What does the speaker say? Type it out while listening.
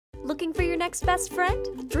Looking for your next best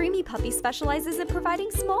friend? Dreamy Puppy specializes in providing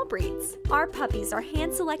small breeds. Our puppies are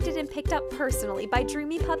hand-selected and picked up personally by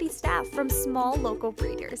Dreamy Puppy staff from small local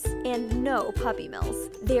breeders. And no puppy mills.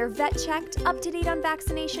 They are vet-checked, up-to-date on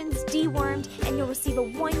vaccinations, dewormed, and you'll receive a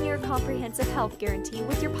 1-year comprehensive health guarantee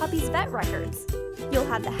with your puppy's vet records. You'll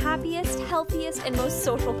have the happiest, healthiest, and most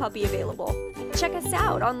social puppy available. Check us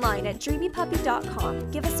out online at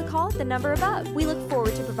dreamypuppy.com. Give us a call at the number above. We look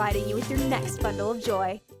forward to providing you with your next bundle of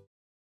joy.